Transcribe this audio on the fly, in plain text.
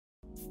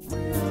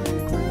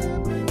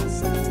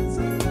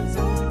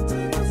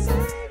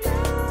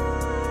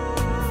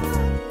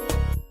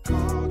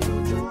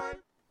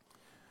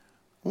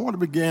want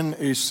to begin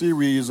a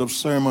series of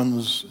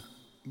sermons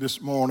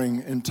this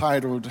morning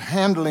entitled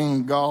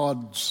Handling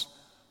God's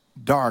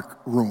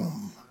Dark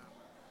Room.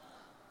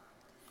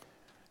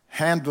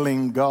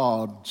 Handling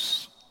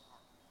God's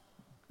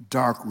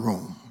Dark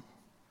Room.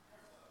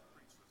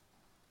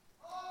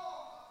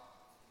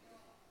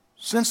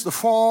 Since the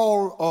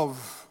fall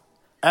of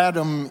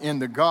Adam in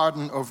the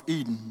Garden of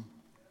Eden,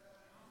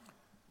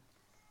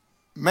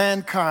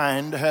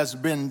 mankind has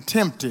been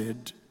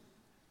tempted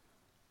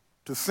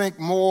to think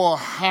more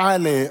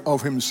highly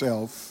of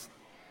himself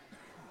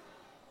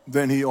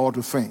than he ought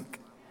to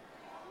think.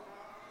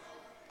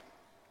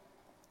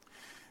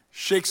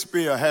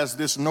 Shakespeare has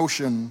this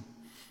notion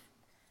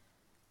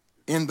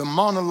in the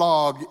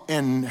monologue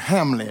in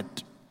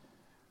Hamlet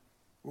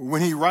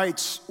when he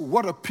writes,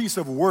 "What a piece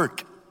of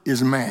work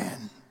is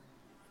man,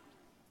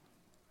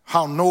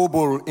 how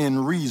noble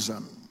in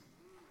reason,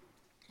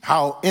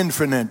 how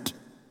infinite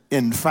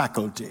in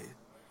faculty,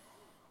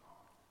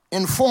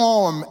 in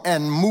form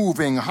and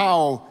moving,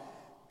 how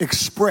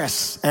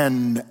express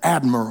and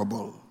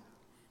admirable,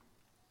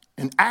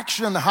 in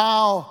action,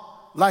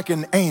 how like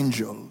an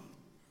angel,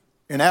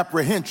 in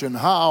apprehension,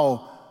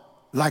 how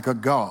like a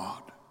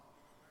god.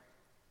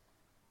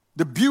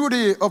 The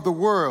beauty of the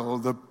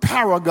world, the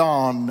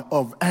paragon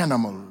of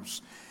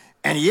animals,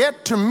 and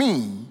yet to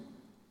me,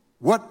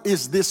 what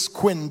is this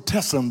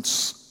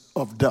quintessence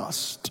of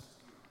dust?"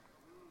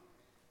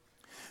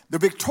 The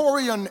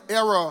Victorian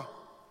era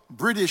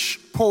British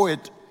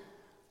poet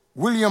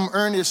William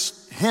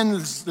Ernest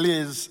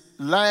Henley's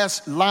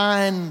last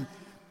line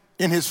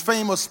in his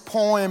famous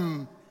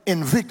poem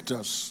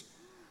Invictus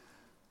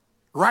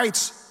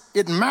writes,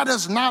 "It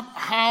matters not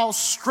how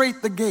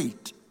straight the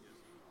gate,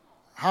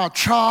 how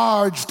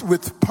charged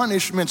with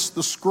punishments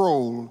the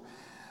scroll.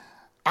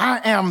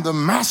 I am the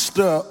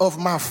master of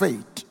my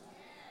fate.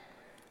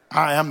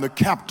 I am the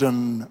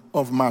captain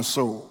of my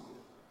soul."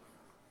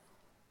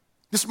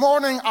 This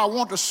morning, I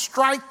want to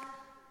strike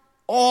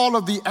all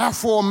of the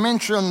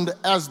aforementioned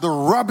as the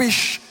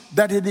rubbish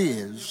that it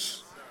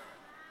is.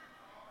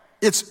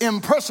 It's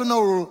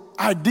impersonal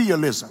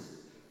idealism.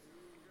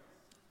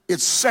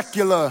 It's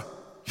secular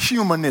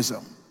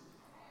humanism.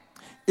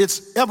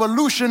 It's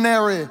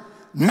evolutionary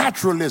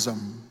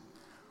naturalism,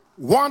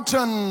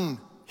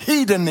 wanton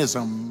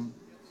hedonism,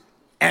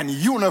 and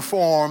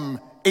uniform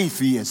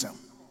atheism.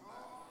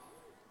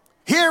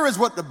 Here is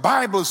what the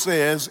Bible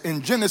says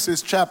in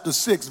Genesis chapter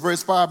 6,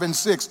 verse 5 and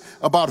 6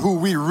 about who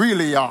we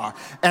really are.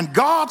 "And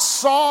God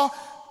saw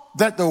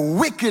that the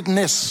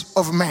wickedness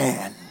of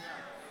man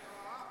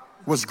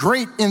was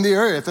great in the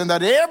earth, and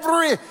that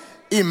every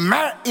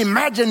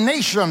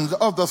imagination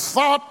of the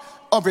thought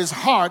of his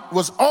heart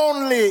was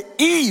only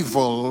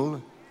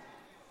evil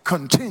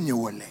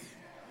continually.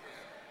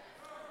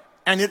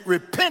 And it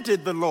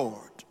repented the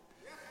Lord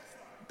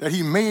that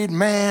he made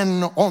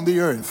man on the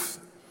earth,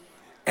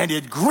 and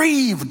it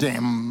grieved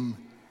him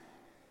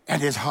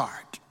and his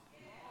heart."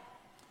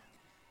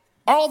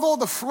 Although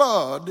the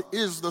flood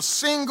is the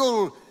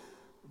single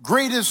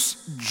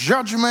greatest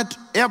judgment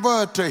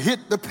ever to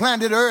hit the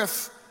planet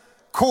Earth,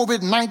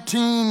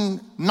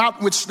 COVID-19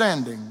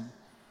 notwithstanding,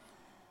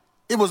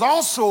 it was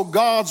also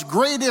God's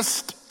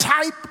greatest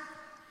type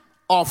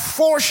or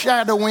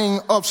foreshadowing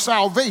of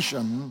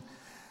salvation,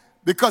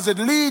 because it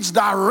leads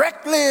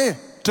directly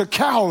to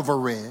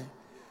Calvary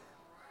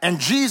and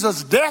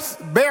Jesus'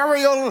 death,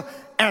 burial,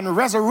 and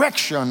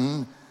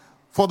resurrection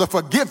for the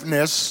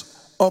forgiveness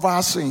of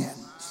our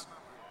sins.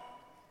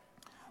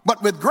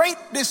 But with great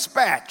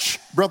dispatch,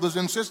 brothers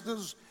and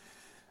sisters,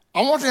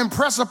 I want to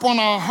impress upon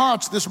our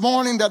hearts this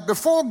morning that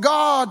before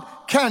God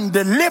can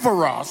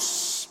deliver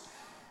us,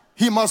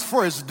 he must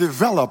first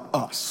develop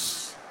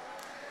us.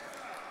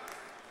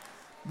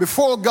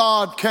 Before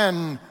God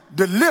can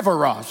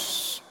deliver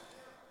us,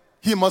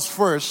 he must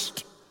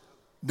first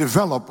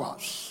develop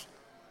us.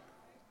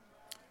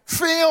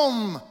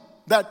 Film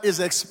that is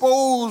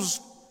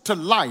exposed to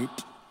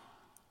light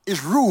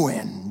is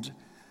ruined.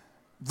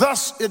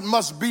 Thus, it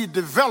must be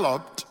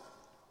developed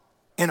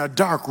in a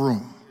dark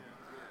room.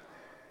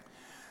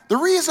 The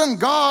reason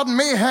God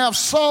may have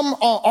some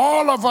or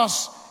all of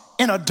us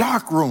in a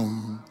dark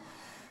room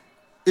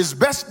is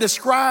best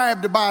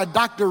described by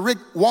Dr. Rick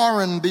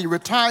Warren, the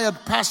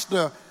retired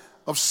pastor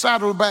of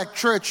Saddleback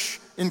Church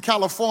in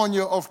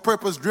California of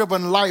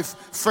Purpose-Driven Life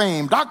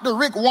fame. Dr.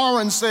 Rick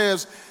Warren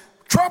says,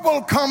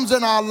 "Trouble comes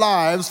in our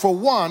lives for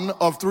one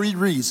of three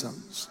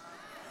reasons.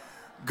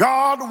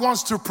 God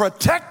wants to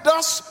protect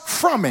us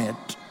from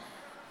it,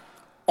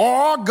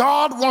 or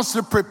God wants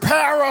to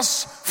prepare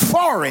us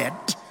for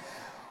it,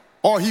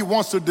 or he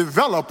wants to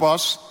develop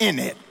us in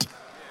it."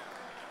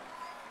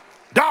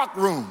 Dark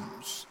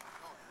rooms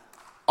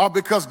are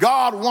because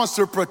God wants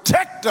to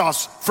protect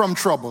us from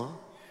trouble,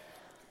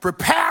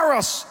 prepare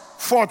us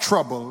for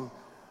trouble,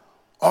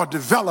 or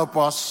develop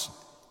us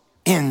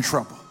in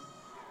trouble.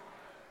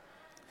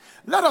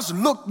 Let us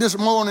look this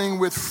morning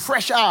with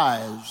fresh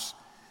eyes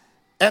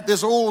at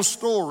this old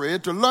story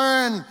to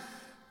learn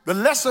the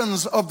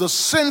lessons of the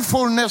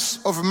sinfulness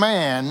of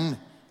man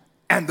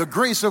and the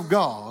grace of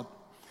God,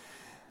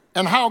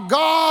 and how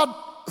God,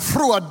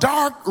 through a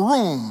dark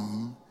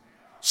room,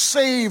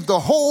 saved the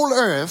whole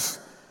earth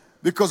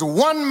because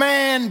one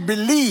man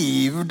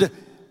believed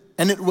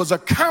and it was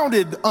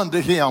accounted unto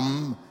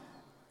him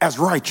as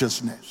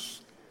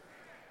righteousness.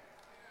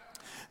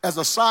 As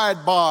a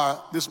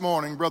sidebar this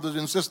morning, brothers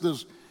and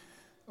sisters,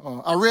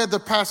 I read the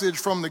passage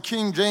from the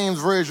King James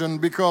Version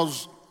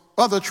because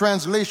other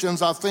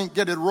translations, I think,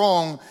 get it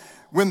wrong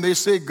when they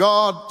say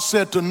God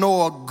said to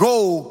Noah,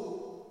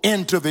 go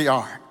into the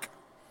ark.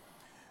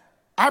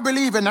 I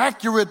believe an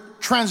accurate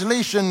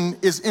translation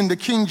is in the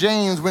King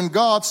James when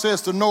God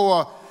says to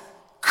Noah,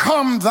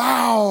 come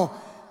thou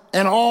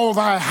and all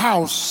thy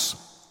house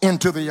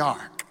into the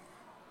ark.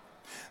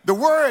 The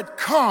word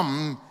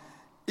come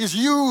is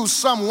used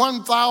some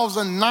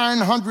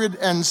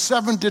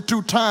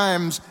 1,972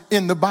 times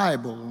in the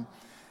Bible.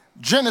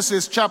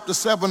 Genesis chapter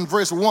 7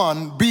 verse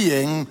 1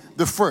 being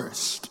the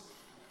first.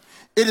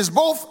 It is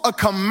both a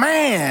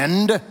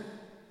command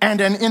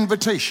and an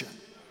invitation.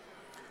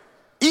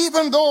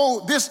 Even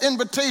though this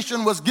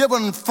invitation was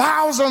given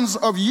thousands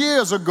of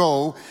years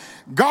ago,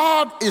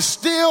 God is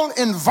still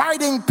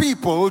inviting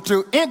people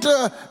to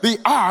enter the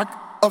ark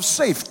of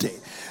safety.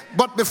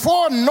 But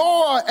before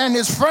Noah and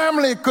his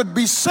family could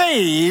be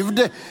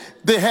saved,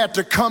 they had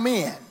to come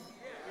in.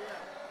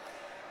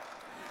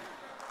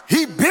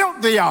 He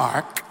built the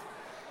ark,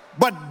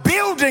 but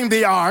building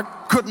the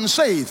ark couldn't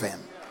save him.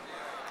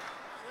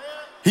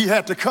 He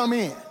had to come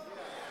in.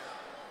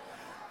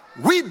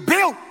 We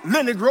built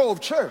Lilly Grove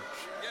Church,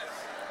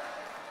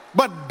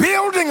 but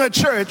building a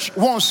church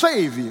won't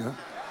save you.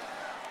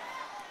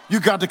 You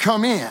got to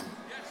come in.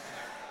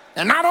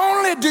 And not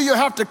only do you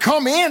have to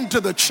come into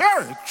the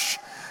church,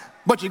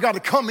 but you got to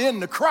come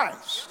into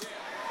Christ.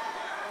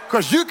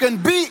 Because you can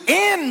be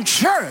in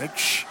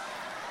church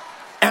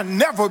and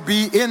never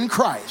be in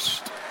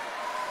Christ.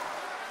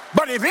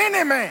 But if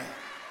any man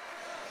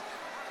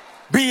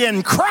be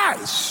in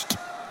Christ,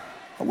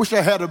 I wish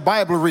I had a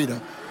Bible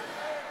reader.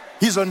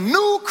 He's a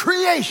new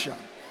creation.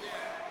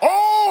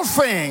 All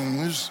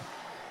things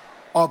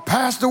are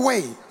passed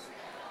away.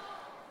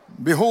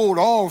 Behold,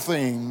 all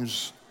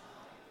things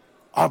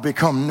are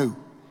become new.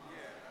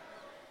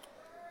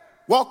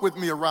 Walk with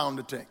me around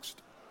the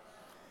text.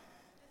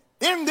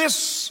 In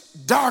this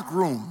dark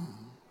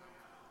room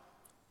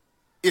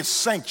is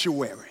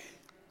sanctuary.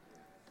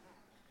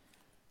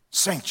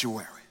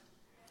 Sanctuary.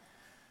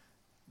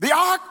 The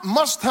ark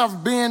must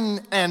have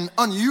been an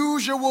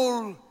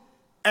unusual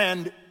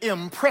and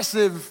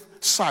impressive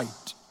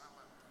sight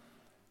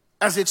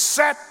as it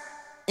sat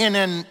in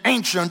an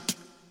ancient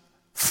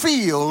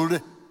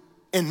field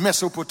in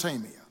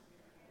Mesopotamia.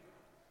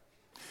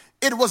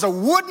 It was a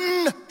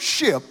wooden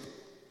ship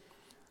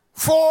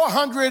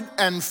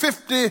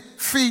 450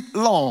 feet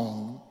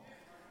long,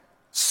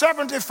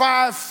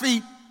 75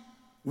 feet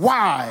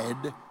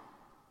wide,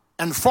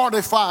 and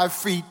 45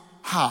 feet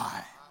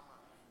high.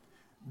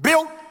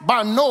 Built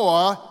by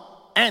Noah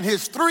and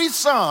his 3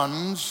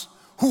 sons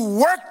who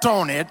worked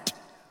on it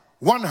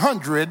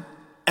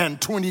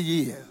 120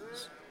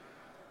 years.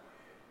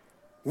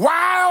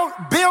 While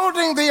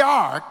building the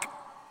ark,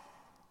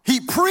 he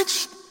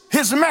preached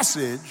his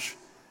message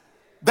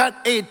that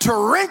a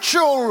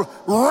torrential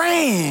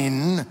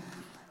rain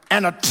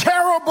and a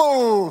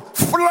terrible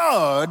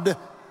flood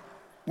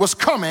was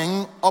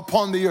coming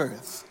upon the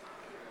earth.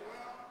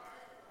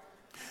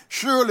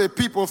 Surely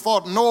people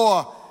thought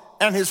Noah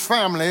and his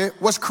family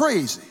was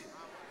crazy.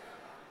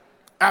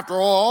 After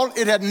all,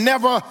 it had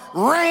never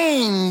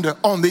rained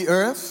on the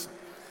earth.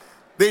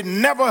 They'd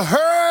never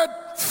heard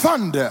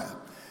thunder.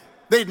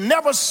 They'd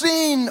never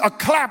seen a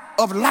clap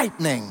of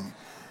lightning.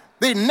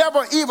 They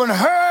never even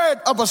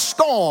heard of a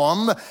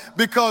storm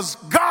because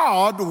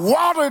God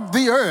watered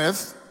the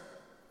earth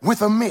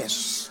with a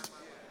mist.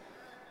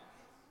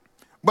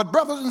 But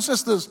brothers and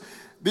sisters,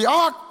 the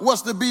ark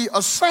was to be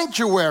a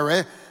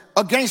sanctuary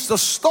against the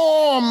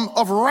storm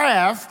of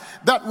wrath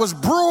that was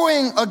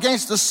brewing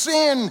against the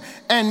sin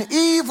and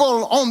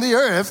evil on the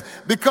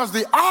earth, because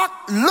the ark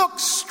looked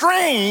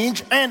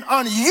strange and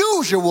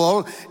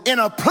unusual in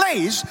a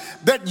place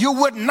that you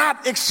would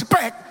not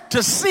expect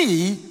to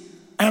see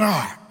an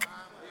ark.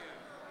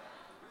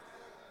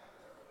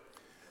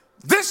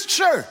 This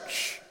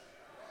church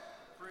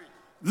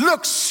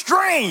looks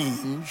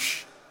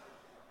strange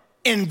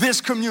in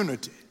this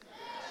community.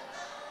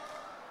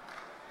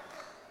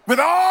 With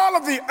all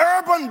of the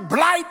urban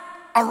blight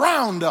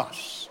around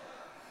us,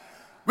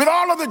 with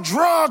all of the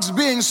drugs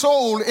being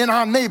sold in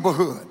our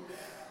neighborhood,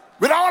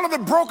 with all of the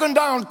broken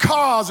down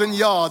cars in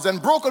yards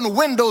and broken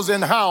windows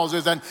in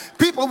houses and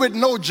people with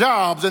no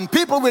jobs and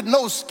people with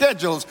no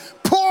schedules,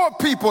 poor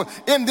people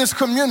in this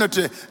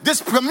community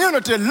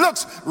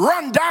looks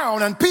run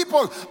down, and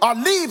people are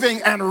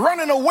leaving and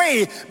running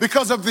away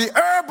because of the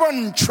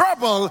urban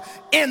trouble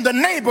in the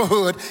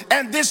neighborhood,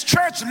 and this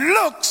church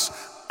looks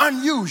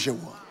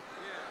unusual.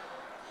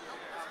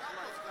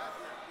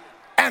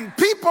 And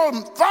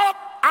people thought,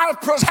 I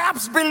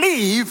perhaps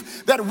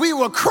believe, that we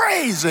were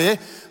crazy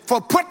for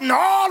putting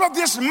all of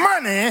this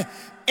money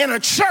in a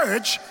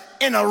church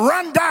in a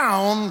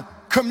rundown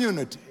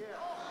community.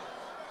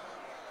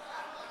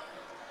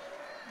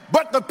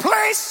 But the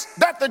place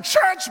that the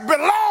church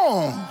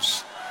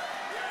belongs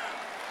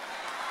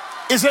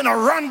is in a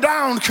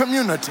rundown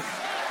community.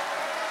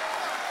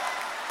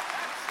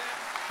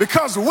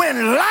 Because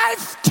when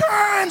life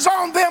turns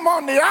on them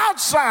on the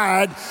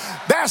outside,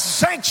 there's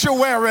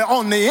sanctuary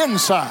on the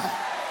inside.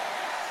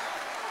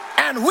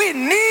 And we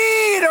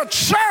need a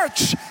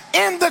church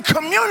in the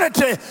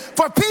community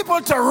for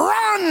people to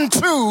run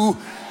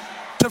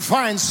to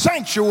find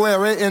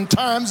sanctuary in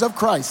times of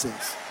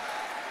crisis.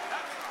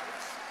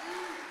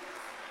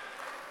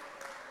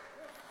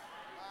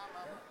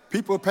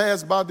 People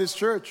pass by this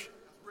church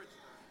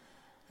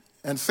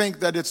and think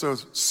that it's a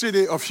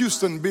City of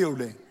Houston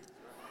building.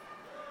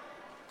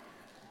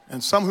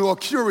 And some who are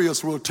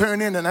curious will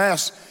turn in and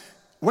ask,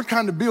 what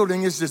kind of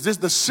building is this? This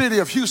the City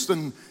of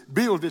Houston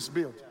build this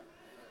building.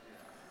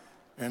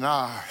 And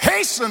I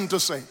hasten to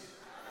say,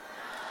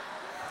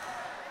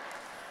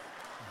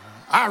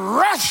 I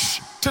rush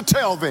to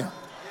tell them,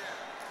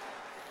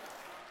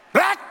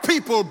 black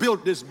people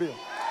built this building.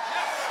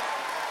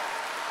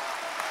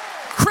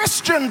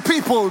 Christian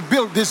people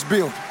built this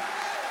building.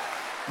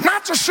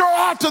 Not to show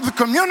out to the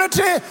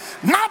community,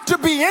 not to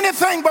be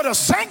anything but a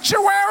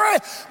sanctuary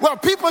where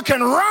people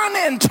can run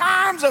in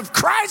times of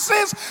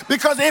crisis,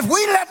 because if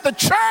we let the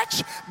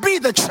church be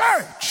the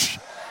church,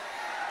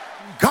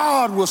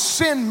 God will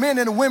send men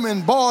and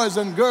women, boys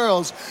and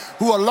girls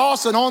who are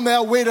lost and on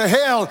their way to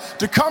hell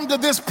to come to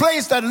this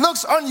place that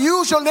looks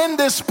unusual in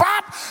this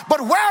spot.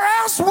 But where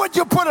else would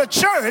you put a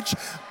church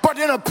but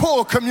in a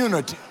poor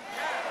community?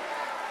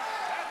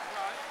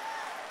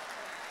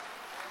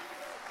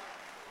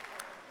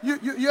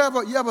 You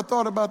ever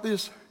thought about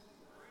this?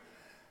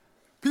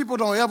 People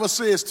don't ever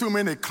say it's too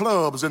many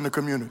clubs in the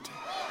community.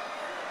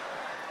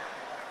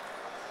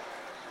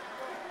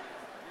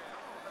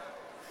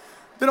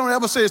 They don't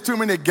ever say it's too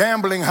many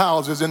gambling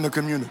houses in the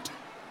community.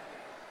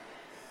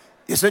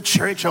 It's a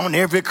church on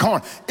every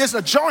corner. It's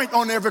a joint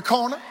on every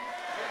corner.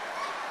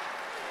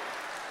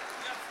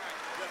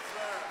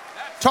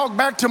 Talk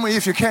back to me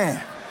if you can.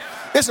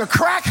 It's a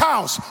crack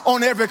house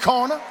on every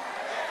corner.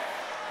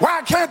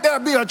 Why can't there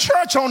be a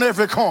church on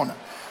every corner?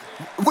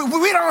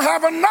 We don't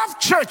have enough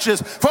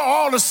churches for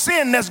all the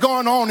sin that's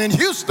going on in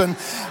Houston.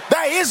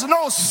 There is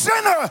no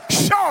sinner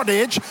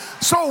shortage,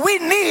 so we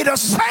need a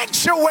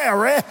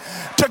sanctuary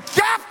to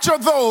capture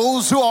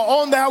those who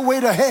are on their way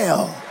to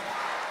hell.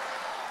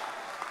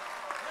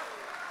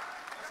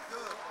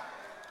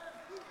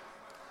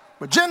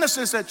 But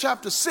Genesis at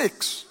chapter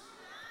 6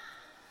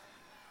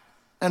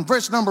 and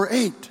verse number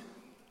 8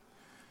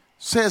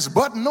 says,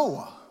 but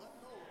Noah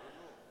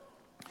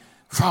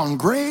found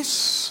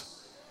grace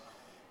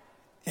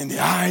in the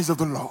eyes of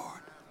the Lord.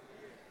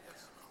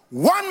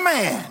 One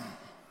man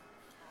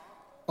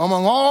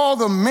among all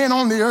the men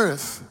on the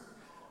earth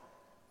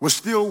was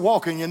still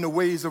walking in the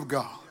ways of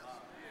God.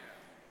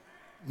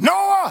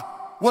 Noah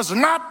was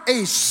not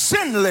a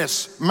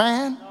sinless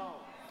man,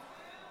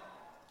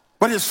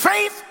 but his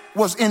faith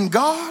was in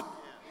God,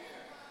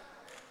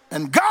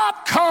 and God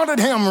counted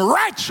him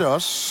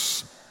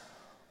righteous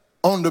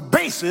on the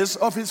basis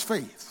of his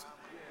faith.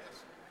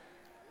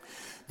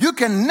 You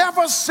can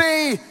never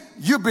say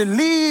you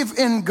believe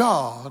in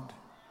God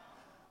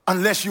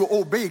unless you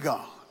obey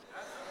God.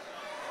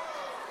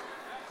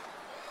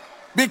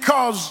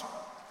 Because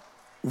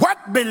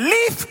what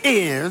belief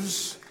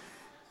is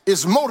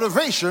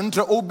motivation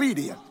to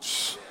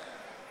obedience.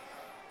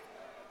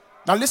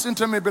 Now listen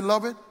to me,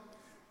 beloved.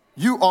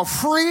 You are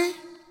free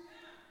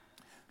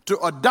to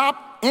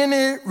adopt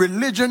any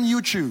religion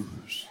you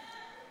choose.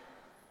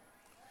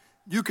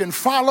 You can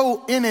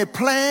follow any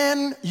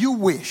plan you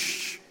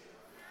wish.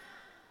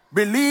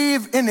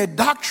 Believe any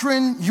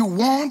doctrine you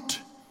want,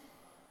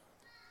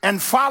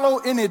 and follow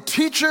any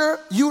teacher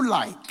you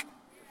like.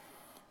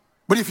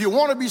 But if you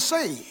want to be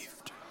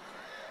saved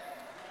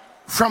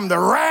from the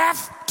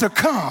wrath to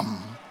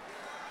come,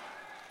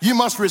 you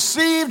must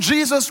receive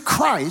Jesus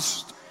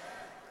Christ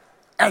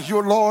as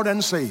your Lord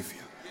and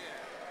Savior.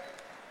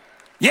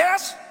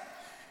 Yes,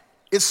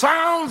 it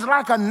sounds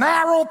like a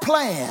narrow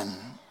plan,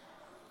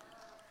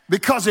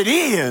 because it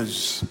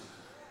is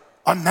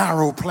a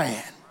narrow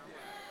plan.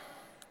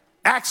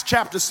 Acts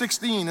chapter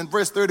 16 and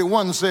verse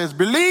 31 says,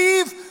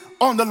 believe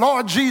on the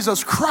Lord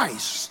Jesus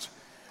Christ,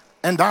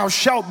 and thou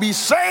shalt be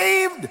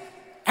saved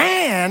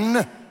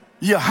and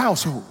your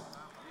household.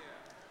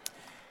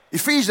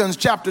 Ephesians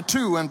chapter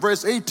 2 and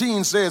verse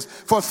 18 says,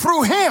 for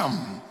through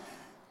him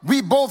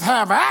we both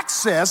have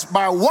access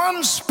by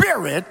one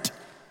Spirit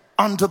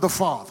unto the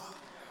Father.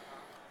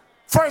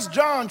 1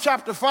 John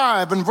chapter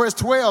 5 and verse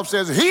 12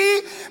 says,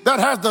 he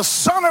that has the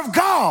Son of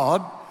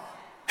God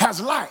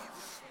has life.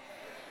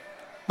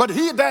 But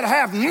he that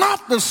hath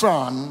not the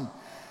Son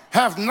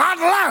hath not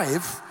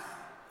life,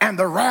 and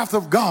the wrath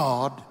of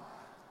God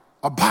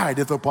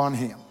abideth upon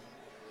him.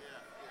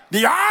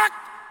 The ark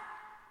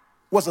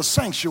was a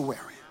sanctuary.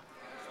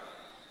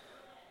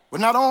 But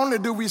not only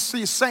do we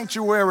see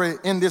sanctuary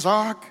in this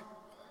ark,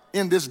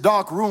 in this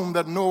dark room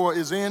that Noah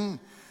is in,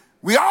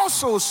 we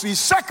also see,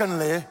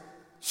 secondly,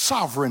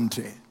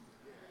 sovereignty.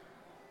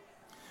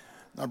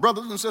 Now,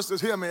 brothers and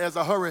sisters, hear me as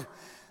I hurry.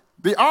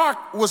 The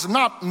ark was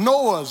not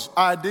Noah's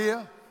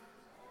idea.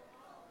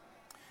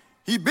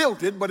 He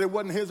built it, but it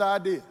wasn't his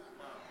idea.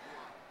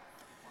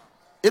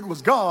 It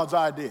was God's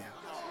idea.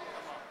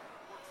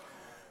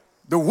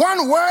 The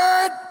one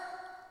word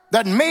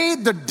that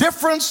made the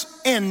difference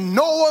in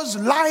Noah's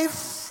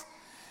life,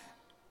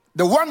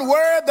 the one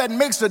word that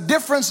makes a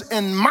difference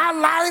in my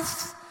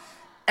life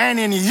and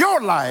in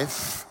your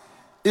life,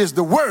 is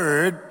the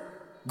word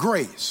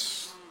grace.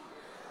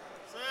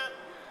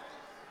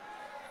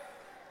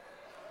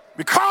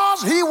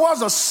 Because he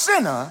was a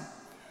sinner,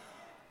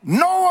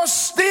 Noah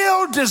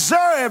still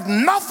deserved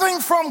nothing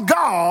from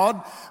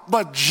God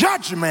but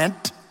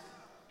judgment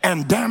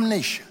and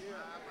damnation.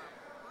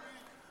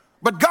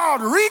 But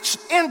God reached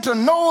into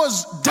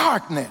Noah's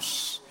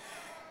darkness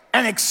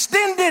and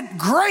extended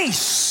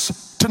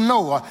grace to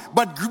Noah.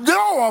 But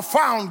Noah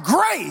found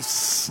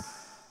grace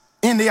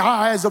in the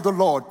eyes of the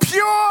Lord.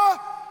 Pure,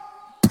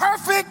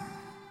 perfect,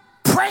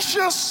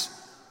 precious,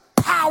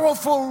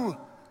 powerful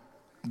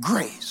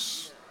grace.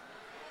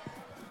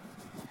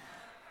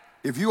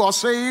 If you are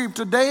saved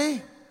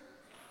today,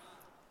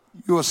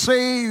 you are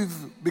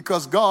saved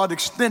because God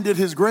extended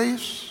his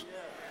grace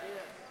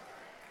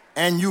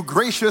and you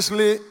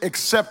graciously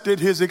accepted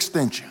his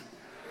extension.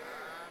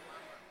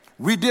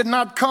 We did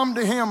not come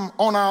to him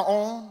on our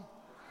own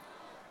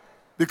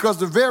because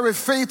the very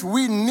faith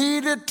we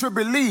needed to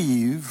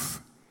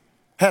believe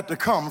had to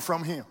come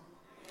from him.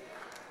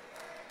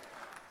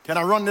 Can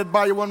I run that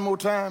by you one more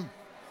time?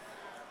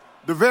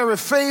 The very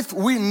faith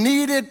we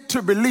needed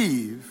to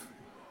believe,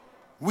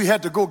 we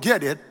had to go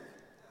get it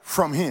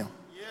from him.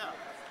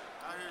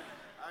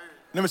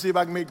 Let me see if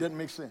I can make that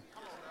make sense.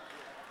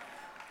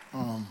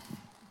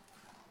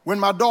 When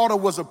my daughter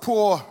was a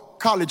poor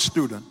college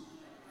student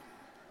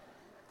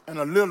and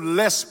a little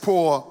less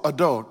poor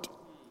adult,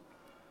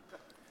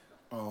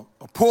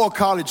 a poor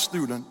college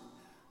student,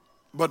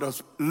 but a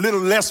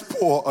little less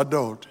poor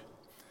adult,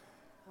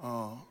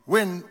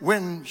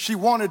 when she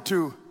wanted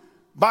to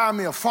buy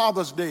me a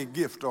Father's Day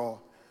gift or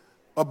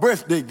a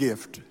birthday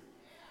gift,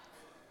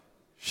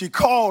 she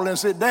called and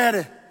said,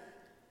 "Daddy,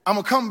 I'm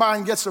going to come by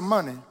and get some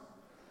money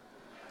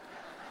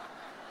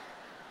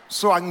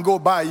so I can go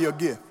buy you a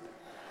gift."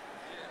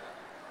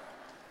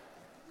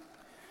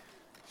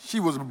 She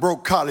was a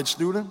broke college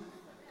student.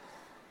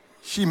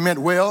 She meant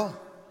well.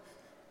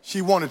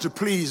 She wanted to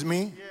please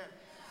me.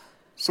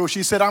 So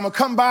she said, "I'm going to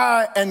come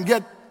by and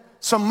get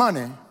some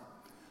money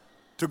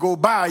to go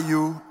buy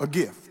you a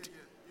gift."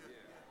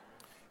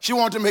 She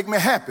wanted to make me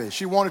happy.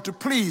 She wanted to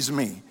please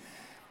me.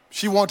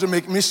 She wanted to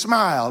make me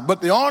smile.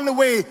 But the only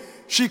way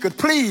she could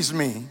please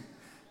me,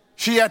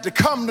 she had to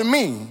come to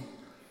me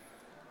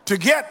to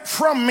get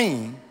from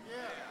me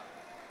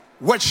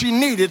what she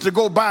needed to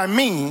go buy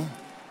me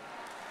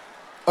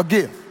a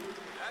gift.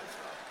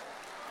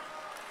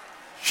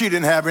 She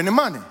didn't have any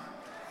money.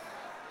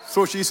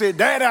 So she said,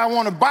 "Daddy, I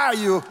want to buy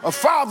you a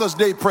Father's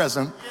Day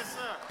present,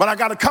 but I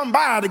got to come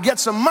by to get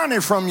some money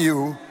from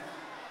you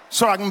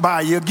so I can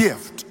buy you a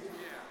gift."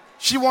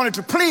 She wanted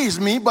to please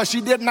me, but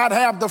she did not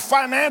have the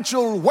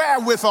financial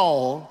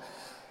wherewithal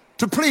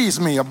to please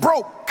me. A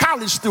broke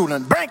college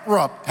student,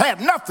 bankrupt,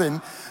 had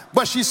nothing,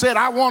 but she said,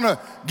 "I want to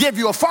give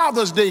you a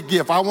Father's Day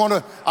gift. I want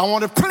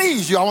to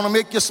please you. I want to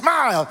make you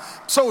smile."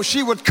 So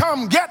she would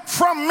come get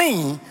from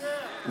me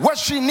what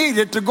she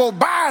needed to go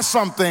buy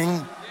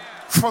something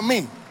for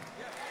me.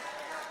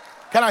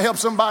 Can I help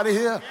somebody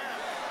here?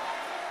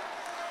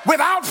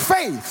 Without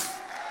faith,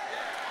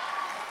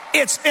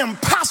 it's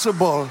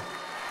impossible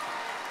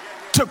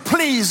to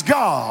please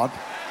God,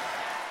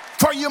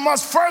 for you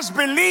must first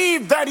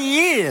believe that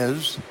he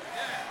is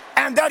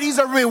and that he's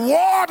a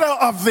rewarder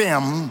of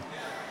them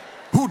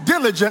who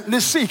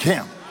diligently seek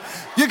him.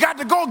 You got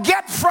to go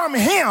get from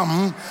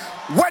him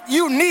what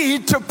you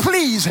need to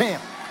please him.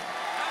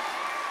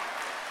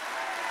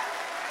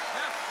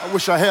 I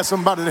wish I had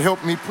somebody to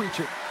help me preach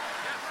it.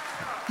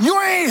 You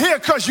ain't here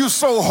because you're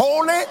so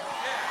holy.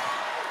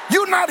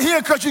 You're not here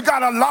because you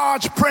got a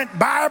large print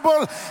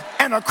Bible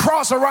and a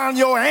cross around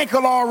your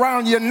ankle or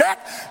around your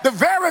neck. The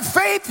very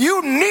faith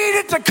you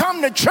needed to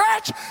come to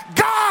church,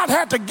 God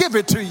had to give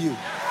it to you.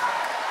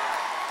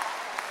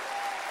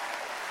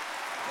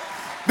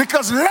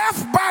 Because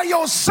left by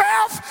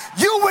yourself,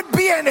 you would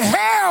be in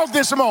hell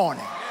this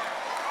morning.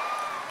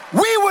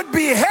 We would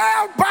be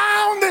hell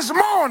bound this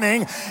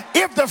morning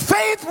if the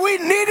faith we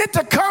needed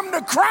to come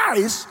to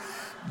Christ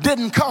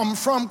didn't come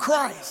from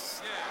Christ.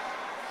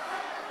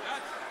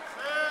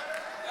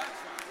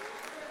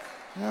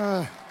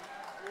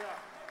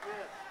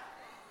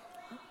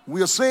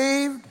 We are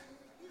saved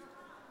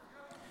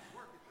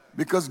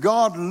because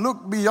God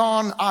looked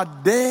beyond our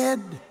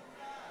dead,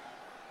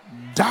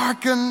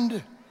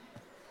 darkened,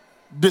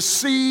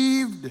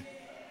 deceived,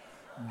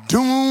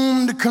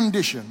 doomed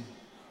condition,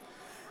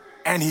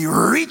 and he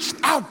reached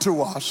out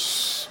to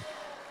us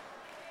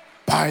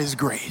by his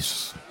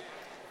grace.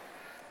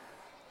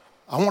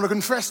 I want to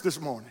confess this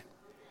morning.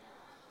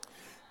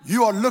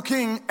 You are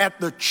looking at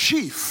the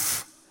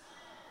chief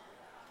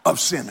of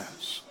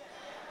sinners.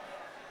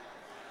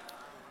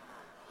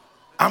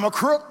 I'm a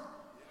crook.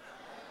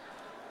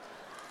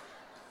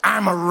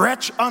 I'm a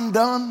wretch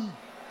undone.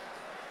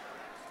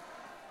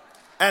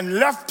 And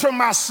left to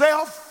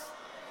myself,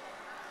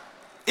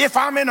 if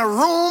I'm in a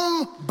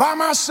room by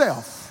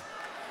myself,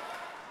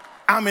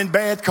 I'm in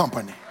bad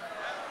company.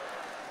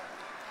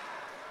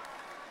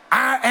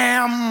 I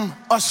am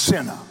a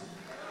sinner.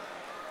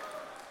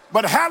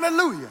 But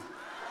hallelujah,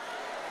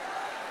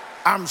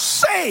 I'm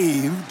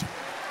saved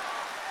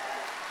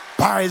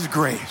by his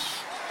grace.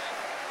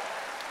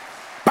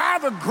 By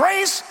the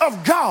grace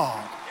of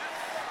God.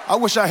 I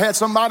wish I had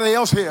somebody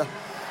else here.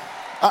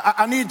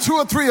 I need 2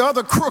 or 3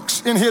 other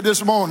crooks in here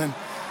this morning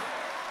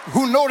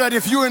who know that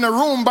if you're in a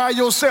room by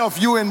yourself,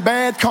 you're in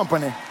bad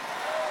company.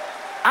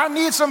 I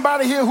need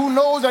somebody here who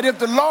knows that if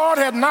the Lord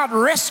had not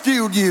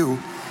rescued you,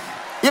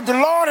 if the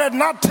Lord had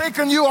not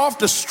taken you off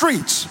the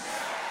streets,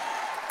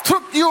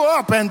 took you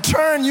up and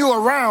turned you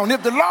around,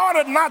 if the Lord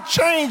had not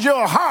changed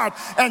your heart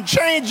and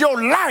changed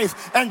your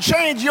life and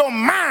changed your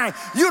mind,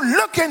 you're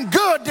looking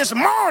good this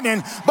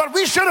morning, but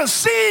we should have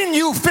seen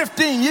you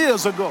 15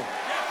 years ago.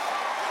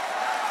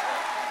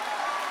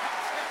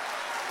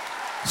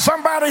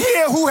 Somebody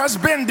here who has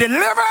been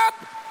delivered,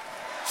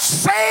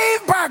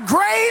 saved by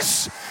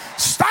grace,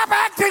 stop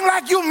acting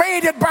like you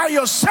made it by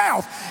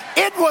yourself.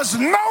 It was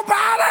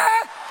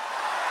nobody.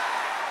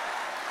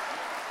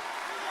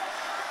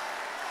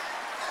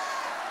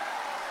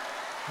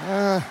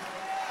 I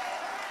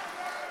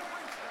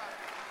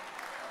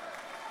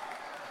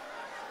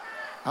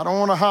don't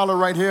want to holler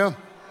right here.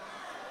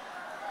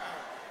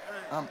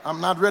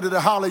 I'm not ready to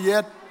holler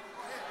yet.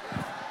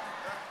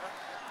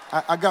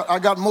 I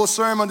got more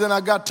sermon than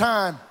I got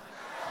time.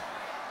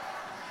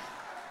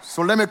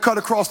 So let me cut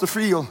across the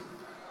field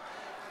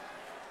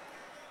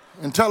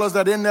and tell us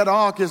that in that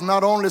ark is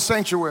not only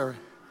sanctuary.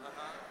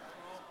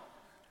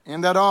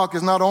 In that ark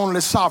is not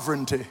only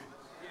sovereignty,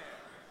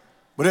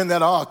 but in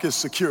that ark is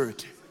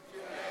security.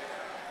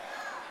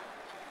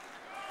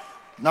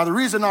 Now the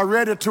reason I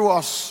read it to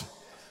us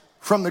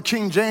from the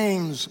King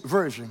James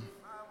Version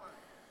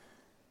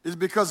is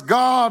because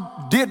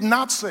God did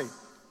not say,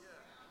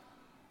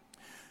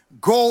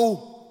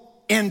 go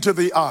into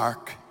the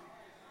ark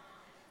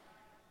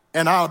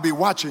and I'll be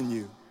watching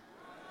you.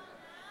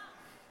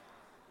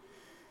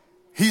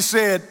 He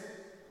said,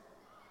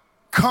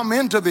 come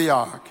into the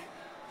ark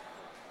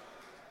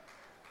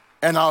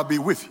and I'll be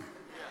with you.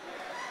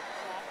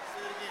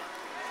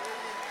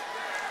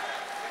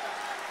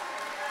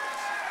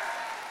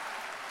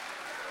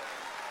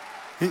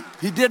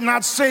 He did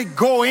not say,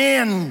 go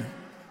in,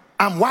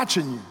 I'm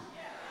watching you.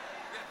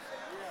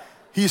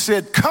 He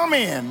said, come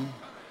in,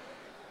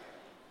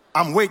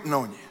 I'm waiting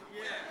on you.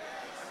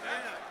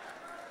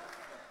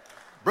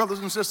 Brothers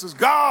and sisters,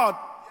 God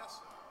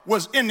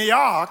was in the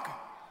ark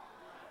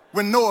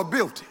when Noah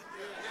built it.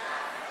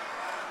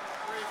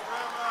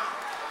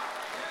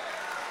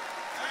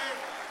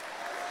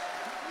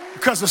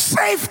 Because the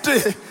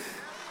safety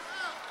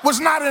was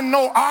not in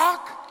no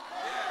ark.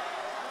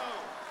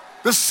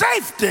 The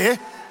safety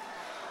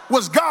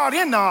was God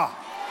in the ark.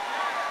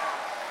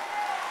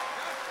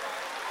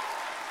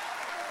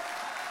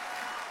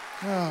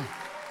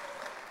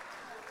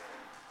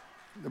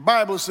 The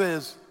Bible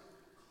says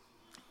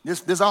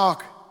this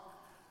ark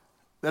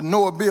that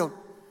Noah built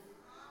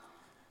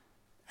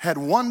had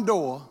one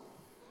door,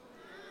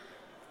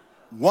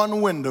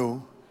 one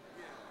window,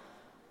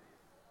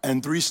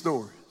 and 3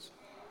 stories.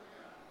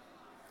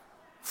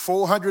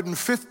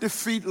 450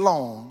 feet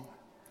long,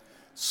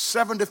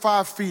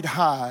 75 feet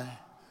high,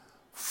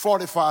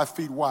 45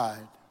 feet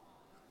wide.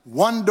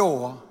 One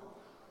door,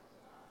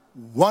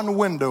 one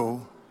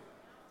window,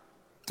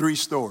 3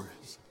 stories.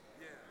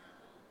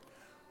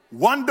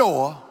 One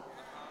door,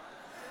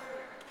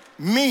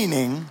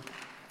 meaning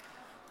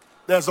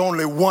there's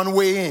only one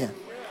way in.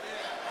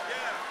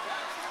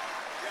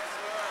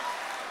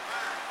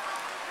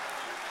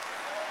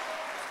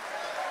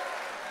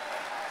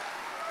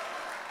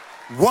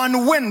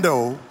 One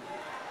window,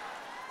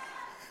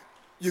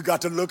 you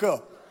got to look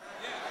up.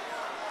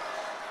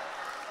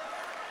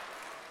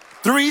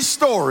 3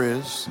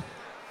 stories,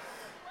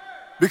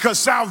 because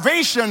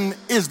salvation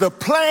is the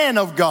plan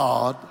of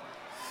God,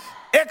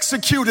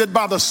 executed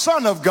by the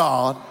Son of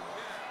God,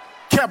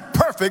 kept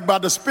perfect by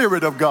the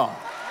Spirit of God.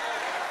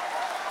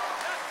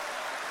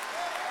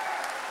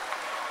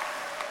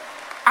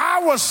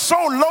 I was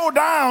so low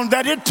down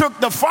that it took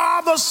the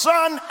Father,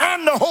 Son,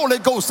 and the Holy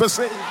Ghost to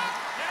save.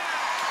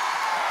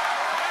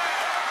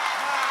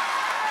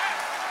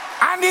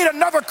 I need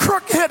another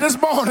crook here this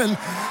morning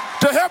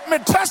to help me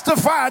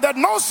testify that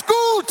no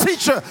school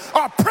teacher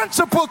or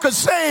principal could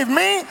save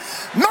me.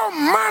 No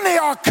money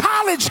or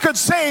college could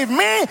save me.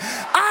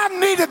 I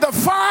needed the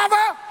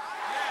Father,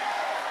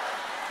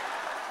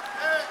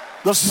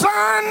 the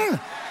Son,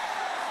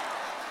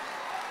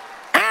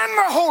 and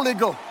the Holy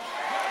Ghost.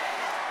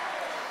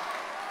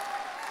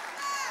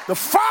 The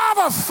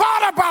Father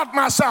thought about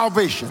my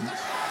salvation.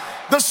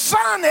 The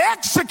Son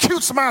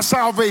executes my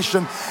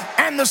salvation,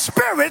 and the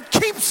Spirit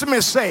keeps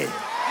me saved.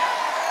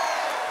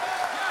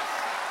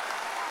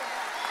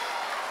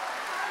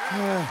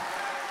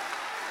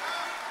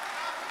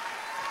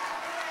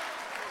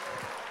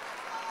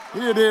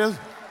 Here it is.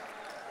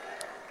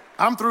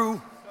 I'm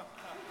through.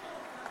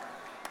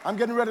 I'm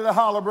getting ready to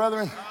holler,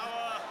 brethren.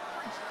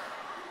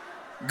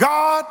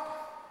 God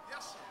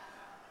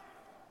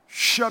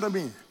shut him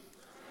in.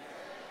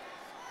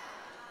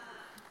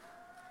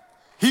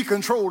 He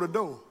controlled the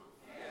door.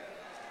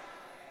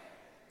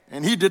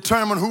 And he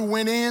determined who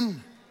went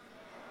in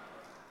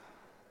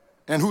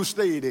and who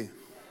stayed in.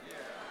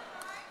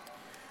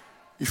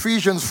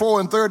 Ephesians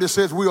 4:30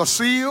 says we are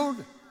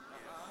sealed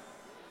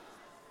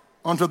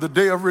unto the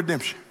day of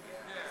redemption.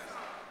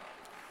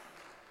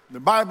 The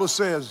Bible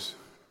says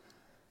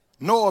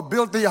Noah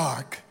built the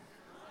ark,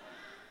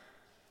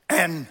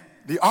 and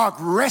the ark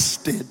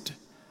rested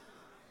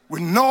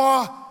with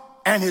Noah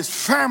and his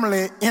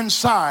family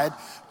inside,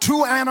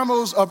 2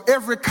 animals of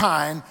every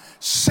kind,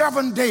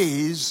 7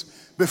 days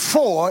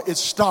before it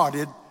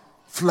started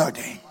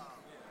flooding.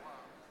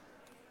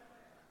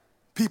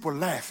 People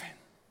laughing.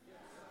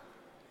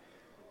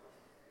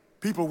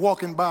 People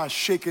walking by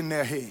shaking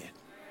their head.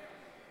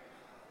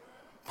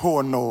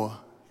 Poor Noah.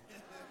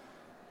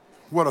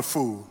 What a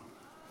fool.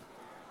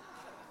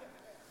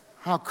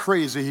 How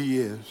crazy he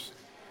is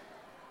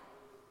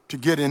to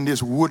get in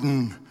this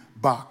wooden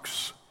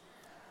box.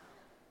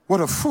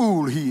 What a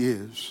fool he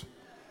is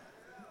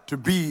to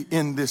be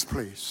in this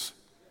place.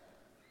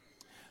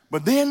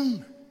 But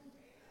then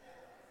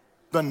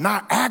the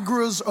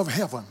Niagaras of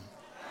heaven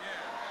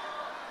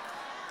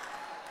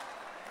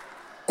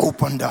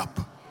opened up.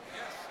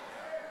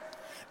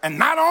 And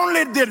not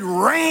only did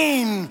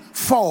rain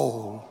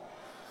fall,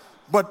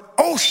 but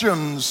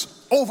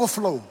oceans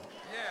overflowed.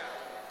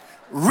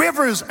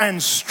 Rivers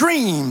and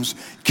streams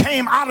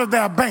came out of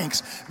their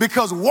banks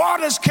because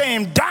waters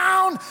came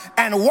down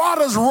and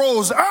waters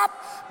rose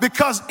up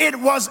because it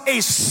was a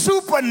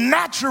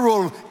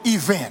supernatural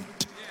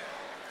event.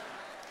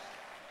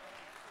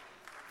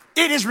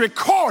 It is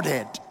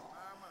recorded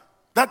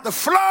that the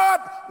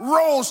flood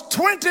rose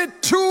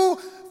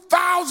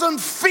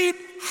 22,000 feet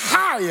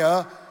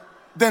higher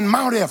than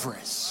Mount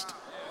Everest.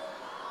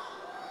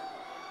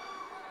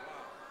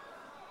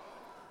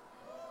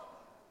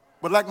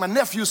 But like my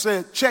nephew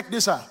said, check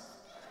this out.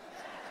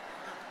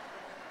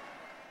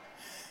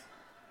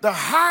 The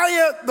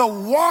higher the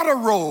water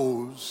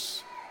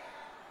rose,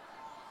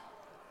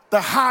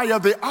 the higher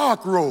the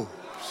ark rose.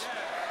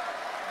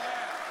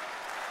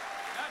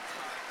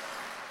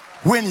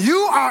 When you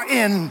are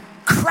in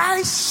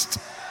Christ,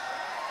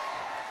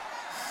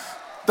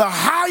 the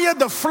higher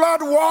the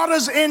flood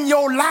waters in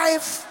your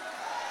life,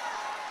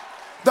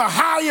 the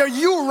higher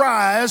you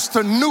rise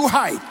to new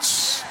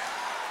heights.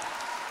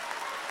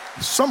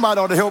 Somebody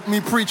ought to help me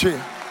preach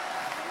here.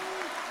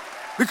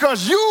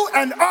 Because you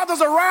and others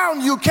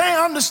around you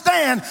can't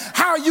understand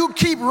how you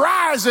keep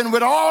rising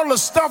with all the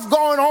stuff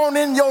going on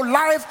in your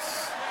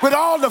life, with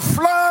all the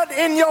flood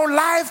in your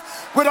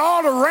life, with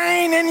all the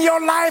rain in your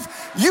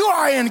life. You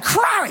are in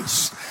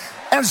Christ.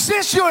 And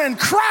since you're in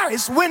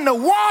Christ, when the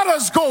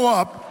waters go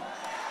up,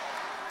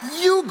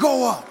 you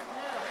go up.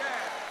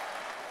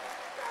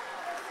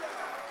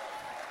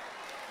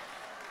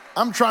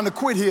 I'm trying to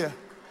quit here.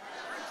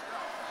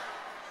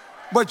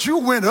 But you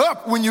went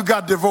up when you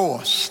got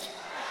divorced.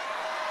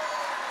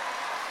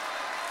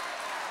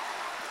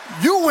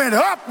 You went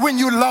up when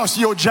you lost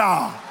your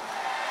job.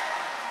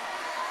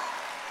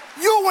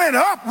 You went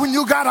up when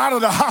you got out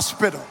of the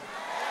hospital.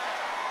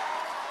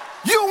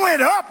 You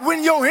went up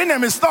when your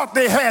enemies thought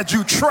they had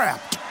you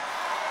trapped.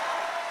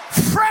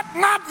 Fret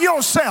not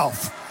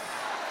yourself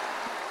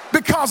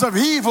because of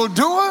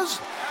evildoers.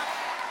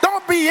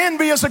 Don't be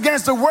envious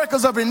against the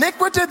workers of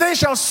iniquity. They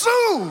shall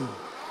soon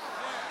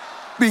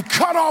be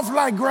cut off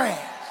like grass.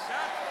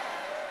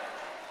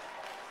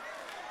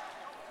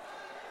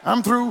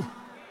 I'm through.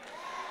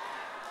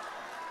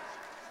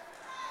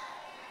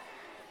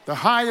 The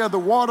higher the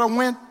water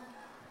went,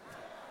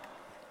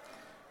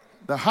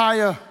 the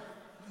higher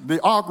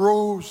the ark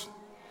rose.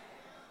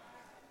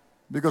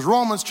 Because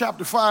Romans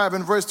chapter 5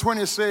 and verse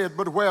 20 said,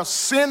 but where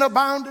sin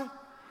abounded,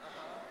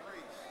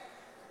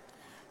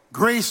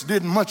 grace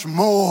did much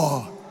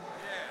more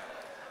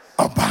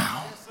abound.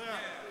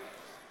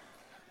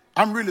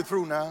 I'm really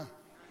through now.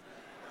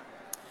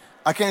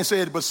 I can't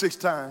say it but 6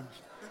 times.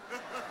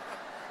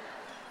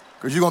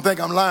 Because you're going to think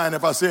I'm lying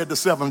if I say it the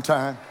 7th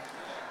time.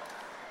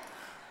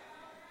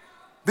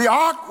 The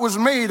ark was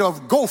made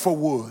of gopher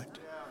wood.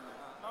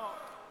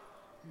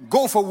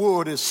 Gopher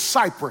wood is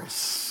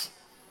cypress,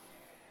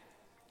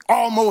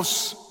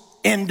 almost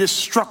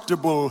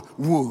indestructible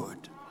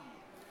wood.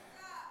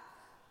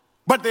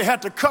 But they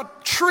had to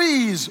cut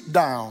trees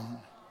down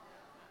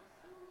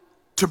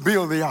to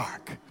build the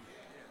ark.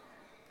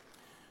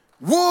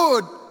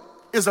 Wood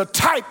is a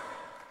type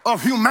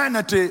of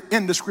humanity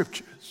in the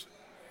scriptures.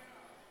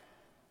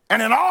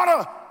 And in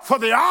order for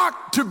the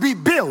ark to be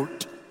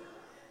built,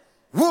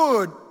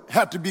 wood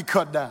had to be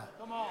cut down.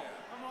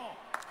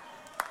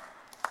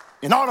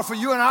 In order for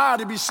you and I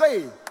to be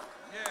saved,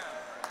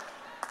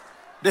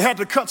 they had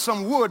to cut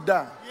some wood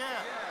down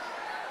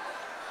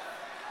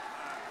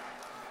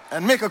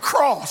and make a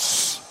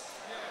cross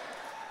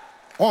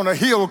on a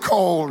hill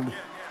called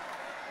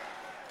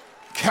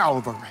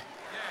Calvary.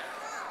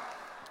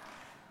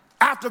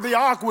 After the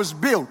ark was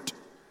built,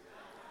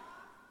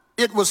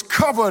 it was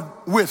covered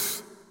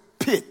with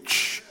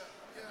pitch.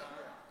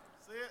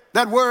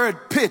 That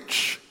word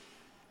pitch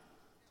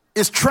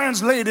is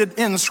translated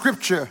in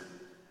Scripture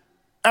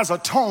as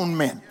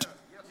atonement.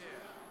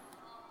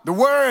 The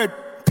word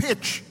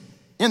pitch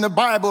in the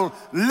Bible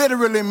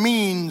literally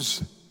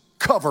means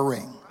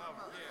covering.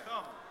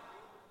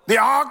 The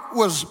ark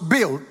was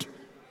built,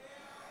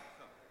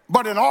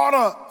 but in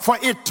order for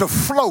it to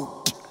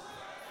float,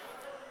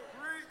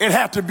 it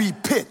had to be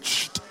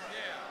pitched.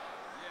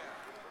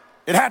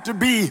 It had to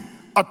be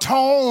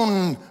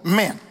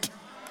atonement.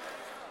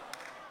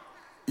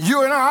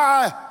 You and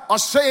I are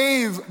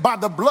saved by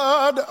the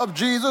blood of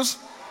Jesus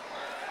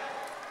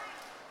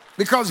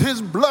because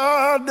his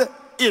blood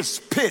is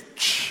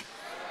pitch.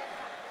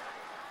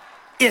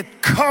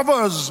 It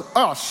covers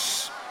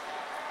us.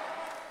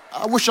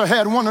 I wish I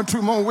had one or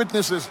two more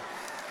witnesses.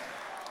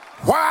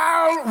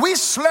 While we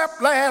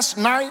slept last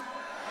night,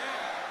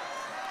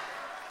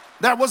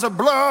 there was a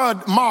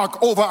blood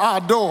mark over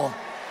our door.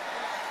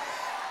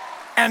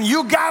 And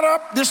you got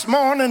up this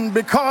morning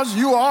because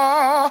you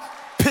are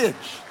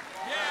pitched.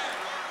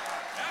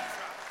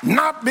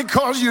 Not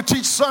because you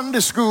teach Sunday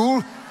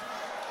school,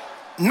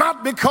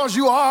 not because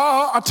you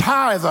are a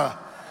tither,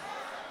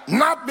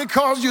 not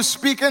because you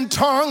speak in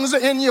tongues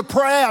in your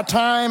prayer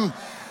time,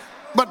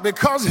 but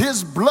because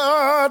his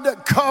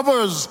blood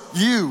covers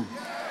you.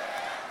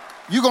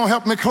 You're going to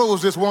help me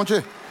close this, won't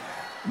you?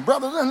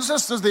 Brothers and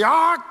sisters, the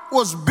ark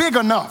was big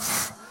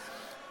enough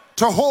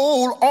to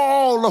hold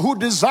all who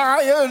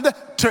desired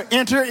to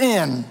enter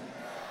in.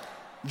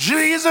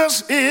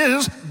 Jesus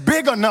is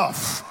big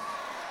enough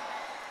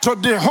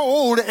to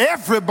hold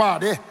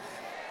everybody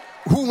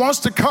who wants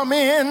to come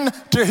in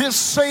to his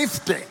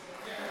safety.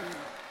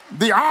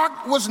 The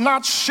ark was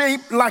not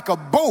shaped like a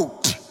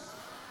boat.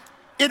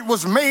 It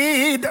was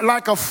made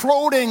like a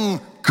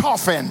floating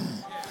coffin.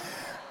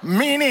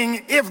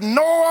 Meaning if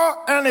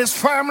Noah and his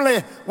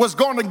family was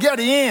going to get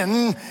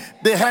in,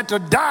 they had to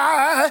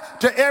die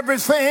to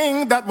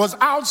everything that was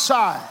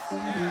outside.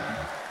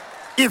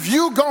 If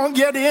you're going to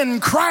get in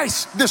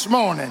Christ this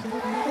morning,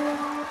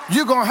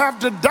 you're going to have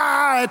to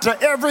die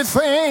to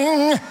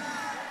everything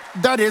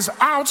that is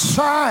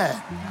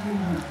outside.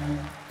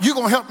 You're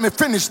going to help me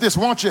finish this,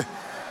 won't you?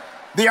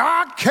 The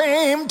ark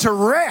came to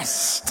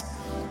rest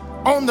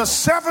on the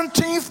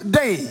 17th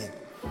day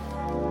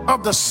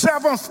of the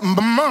 7th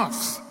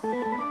month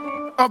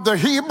of the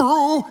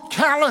Hebrew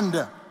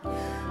calendar.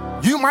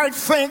 You might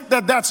think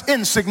that that's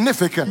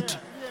insignificant,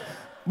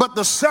 but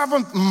the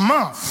 7th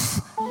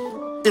month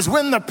is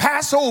when the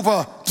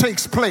Passover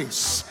takes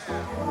place.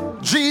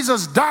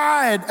 Jesus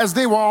died as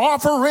they were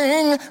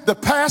offering the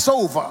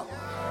Passover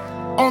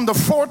on the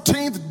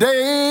 14th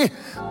day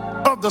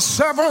of the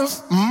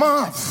 7th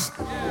month.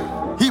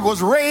 He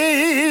was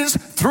raised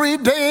 3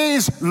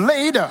 days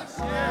later,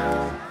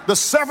 the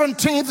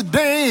 17th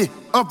day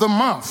of the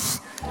month.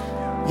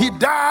 He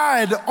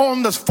died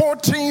on the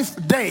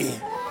 14th day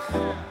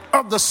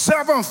of the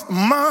 7th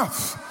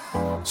month,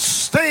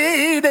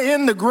 stayed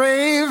in the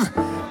grave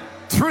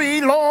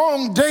 3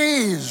 long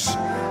days.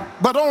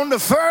 But on the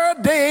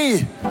 3rd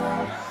day,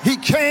 he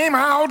came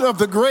out of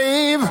the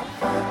grave.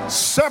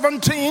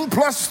 17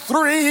 plus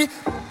 3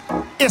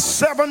 is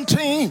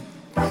 17.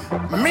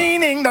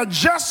 Meaning that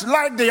just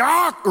like the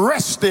ark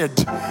rested,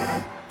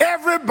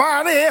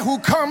 everybody who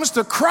comes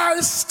to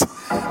Christ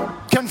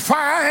can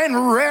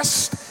find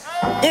rest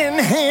in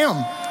him.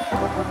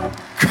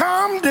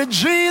 Come to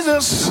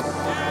Jesus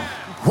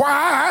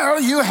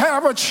while you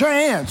have a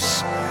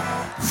chance.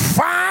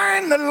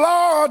 Find the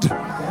Lord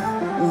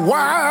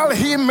while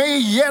he may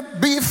yet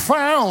be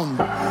found.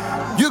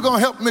 You're going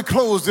to help me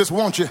close this,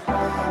 won't you?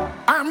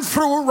 I'm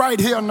through right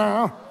here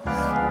now.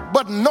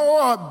 But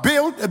Noah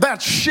built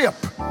that ship,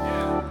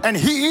 and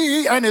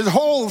he and his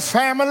whole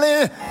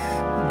family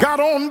got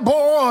on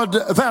board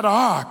that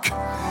ark.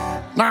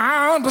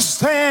 Now, I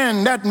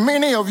understand that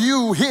many of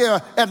you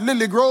here at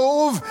Lily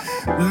Grove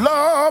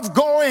love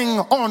going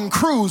on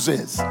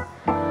cruises.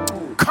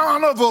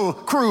 Carnival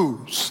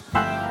cruise,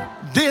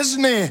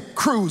 Disney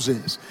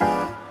cruises.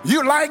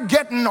 You like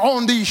getting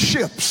on these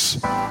ships.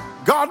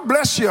 God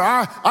bless you.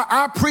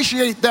 I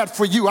appreciate that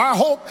for you. I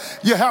hope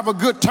you have a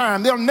good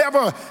time. They'll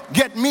never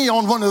get me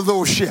on one of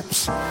those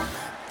ships.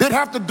 They'd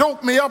have to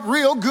dope me up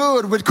real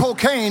good with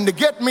cocaine to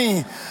get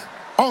me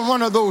on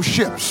one of those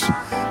ships.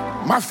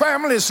 My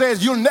family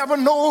says, you'll never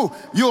know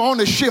you're on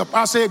a ship.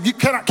 I said,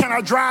 can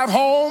I drive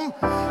home?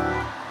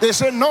 They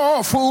said,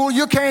 no, fool,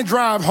 you can't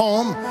drive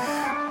home.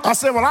 I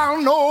said, well, I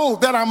don't know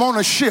that I'm on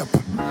a ship.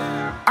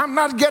 I'm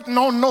not getting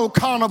on no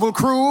carnival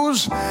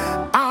cruise.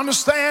 I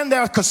understand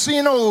there are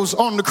casinos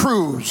on the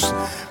cruise.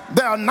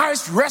 There are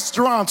nice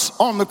restaurants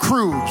on the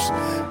cruise.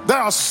 There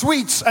are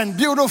suites and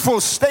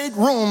beautiful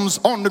staterooms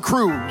on the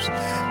cruise.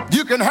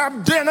 You can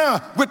have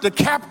dinner with the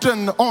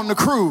captain on the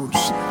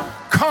cruise.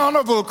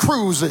 Carnival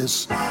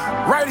cruises.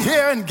 Right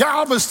here in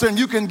Galveston,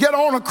 you can get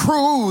on a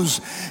cruise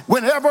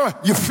whenever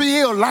you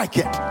feel like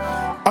it.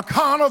 A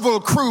carnival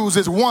cruise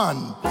is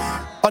one.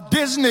 A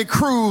Disney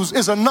cruise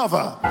is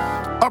another.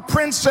 A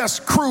princess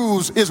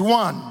cruise is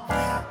one.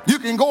 You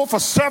can go for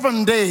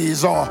 7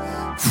 days or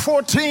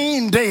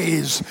 14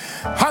 days,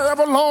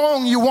 however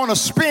long you want to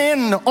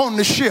spend on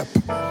the ship.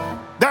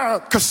 There are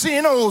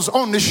casinos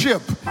on the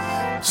ship,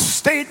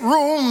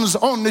 staterooms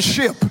on the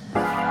ship,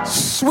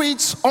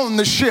 suites on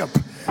the ship.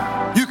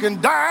 You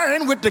can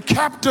dine with the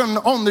captain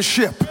on the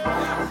ship.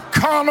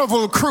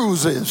 Carnival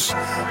cruises,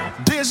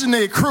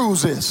 Disney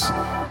cruises,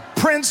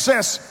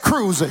 princess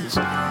cruises.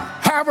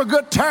 Have a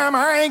good time.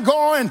 I ain't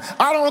going.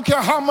 I don't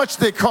care how much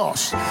they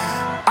cost.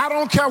 I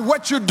don't care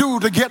what you do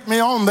to get me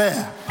on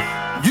there.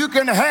 You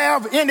can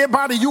have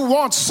anybody you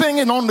want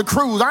singing on the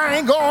cruise. I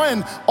ain't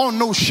going on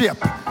no ship.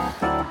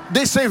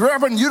 They say,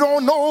 Reverend, you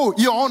don't know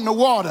you're on the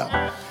water.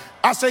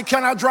 I say,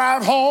 can I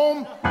drive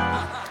home?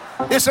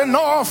 They said,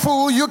 no,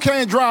 fool, you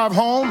can't drive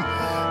home.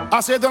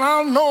 I said, then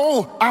I'll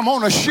know I'm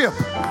on a ship.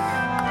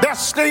 There's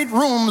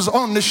staterooms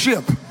on the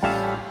ship.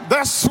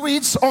 There's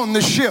suites on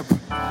the ship.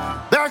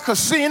 There are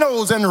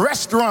casinos and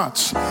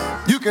restaurants.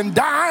 You can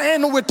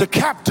dine with the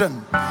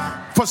captain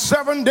for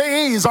 7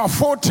 days or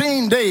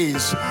 14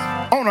 days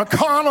on a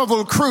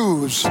Carnival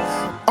cruise,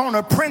 on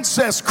a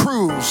princess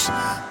cruise,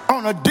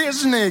 on a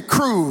Disney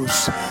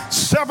cruise.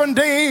 7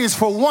 days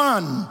for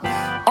one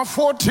or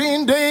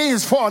 14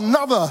 days for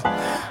another.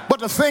 But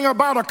the thing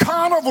about a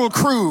Carnival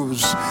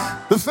cruise,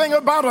 the thing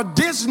about a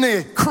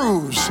Disney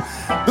cruise,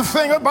 the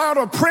thing about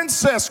a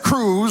princess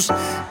cruise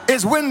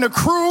is when the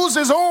cruise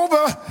is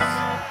over,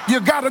 you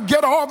got to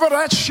get off of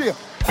that ship.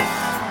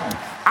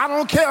 I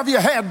don't care if you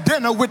had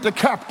dinner with the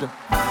captain.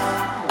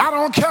 I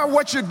don't care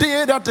what you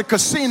did at the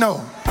casino.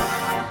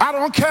 I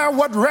don't care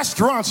what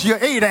restaurants you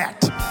ate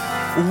at.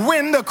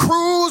 When the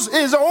cruise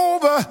is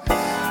over,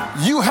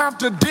 you have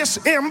to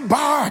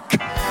disembark.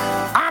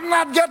 I'm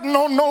not getting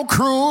on no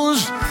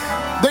cruise.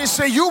 They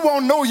say, you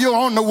won't know you're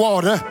on the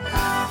water.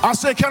 I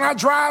said, can I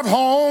drive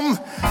home?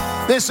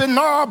 They said,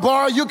 no,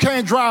 boy, you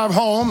can't drive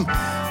home.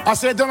 I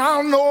said, then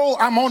I'll know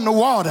I'm on the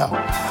water.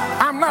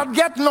 I'm not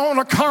getting on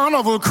a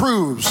Carnival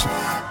cruise.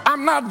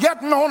 I'm not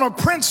getting on a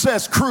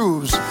princess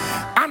cruise.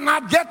 I'm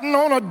not getting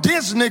on a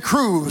Disney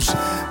cruise.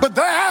 But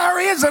there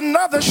is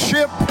another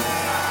ship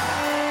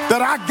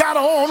that I got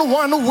on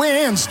one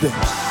Wednesday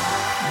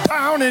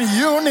down in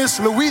Eunice,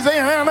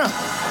 Louisiana.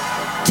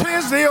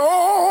 'Tis the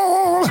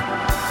old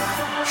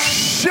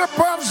ship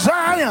of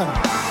Zion.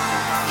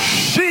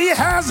 She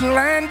has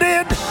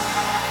landed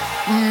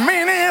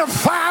many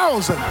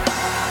thousand.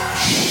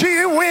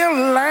 She will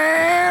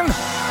land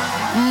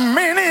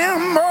many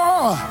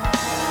more.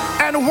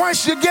 And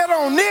once you get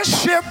on this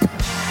ship,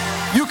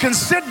 you can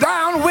sit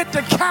down with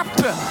the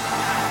captain.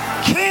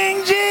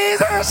 King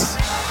Jesus.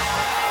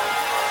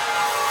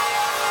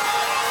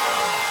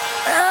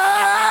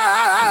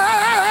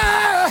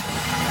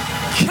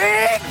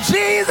 King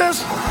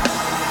Jesus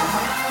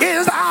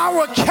is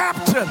our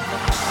captain.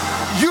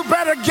 You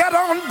better get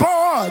on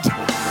board.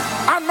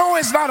 I know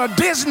it's not a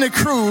Disney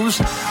cruise.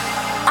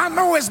 I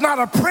know it's not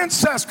a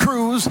princess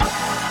cruise.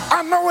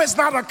 I know it's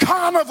not a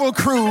Carnival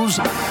cruise,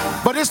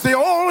 but it's the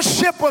old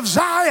ship of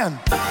Zion.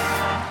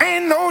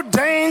 Ain't no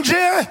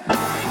danger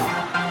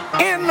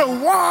in the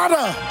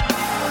water.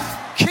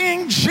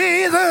 King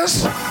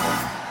Jesus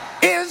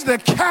is the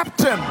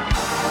captain.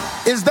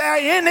 Is there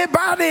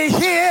anybody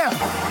here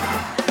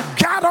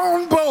got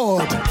on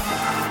board?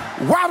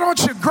 Why don't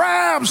you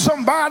grab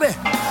somebody?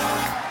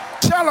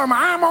 Tell them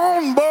I'm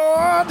on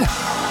board.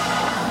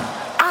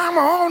 I'm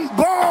on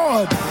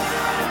board.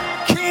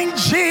 King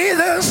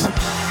Jesus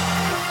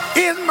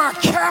is my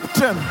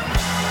captain.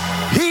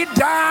 He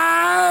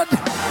died.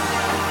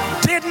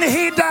 Didn't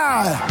he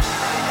die?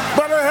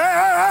 But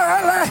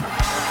early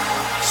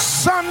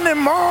Sunday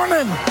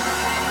morning,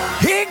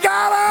 he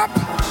got up.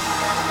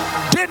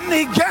 Didn't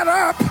he get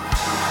up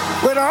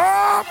with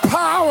all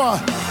power?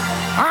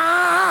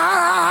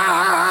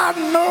 I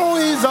know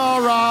he's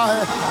all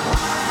right.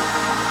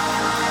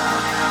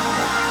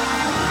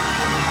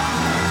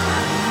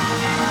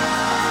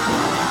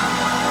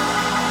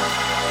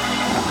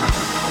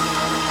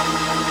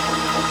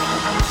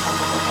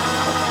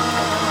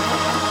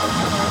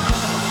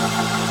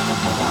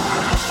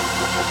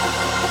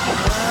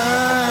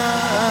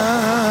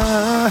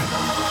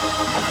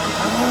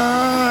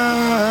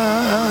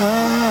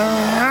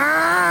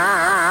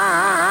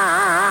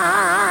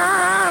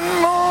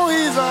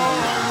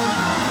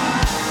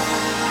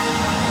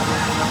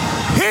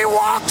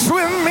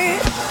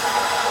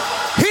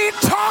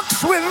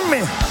 With me,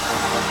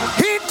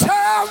 he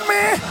tells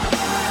me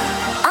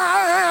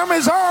I am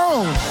his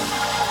own,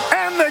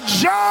 and the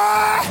joy.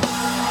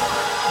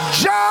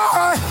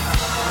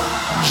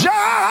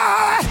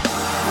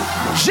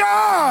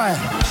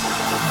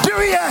 Do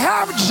you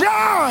have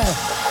joy?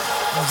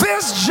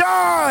 This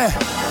joy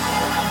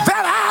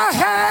that I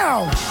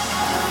have,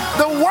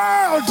 the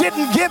world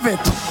didn't give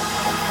it.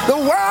 The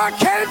world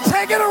can't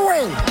take it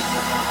away.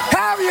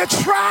 Have you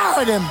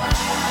tried him?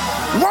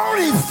 Won't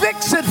he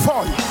fix it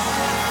for you?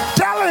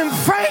 Tell him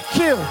thank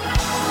you,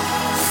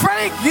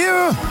 thank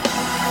you,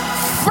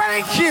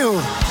 thank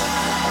you,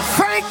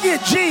 Thank you,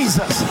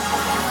 Jesus.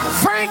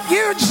 Thank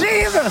you,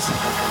 Jesus.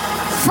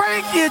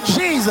 Thank you,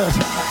 Jesus.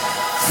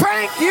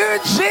 Thank you,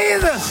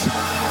 Jesus.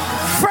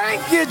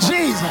 Thank you,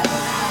 Jesus.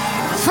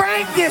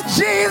 Thank you,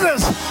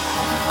 Jesus.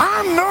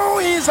 I know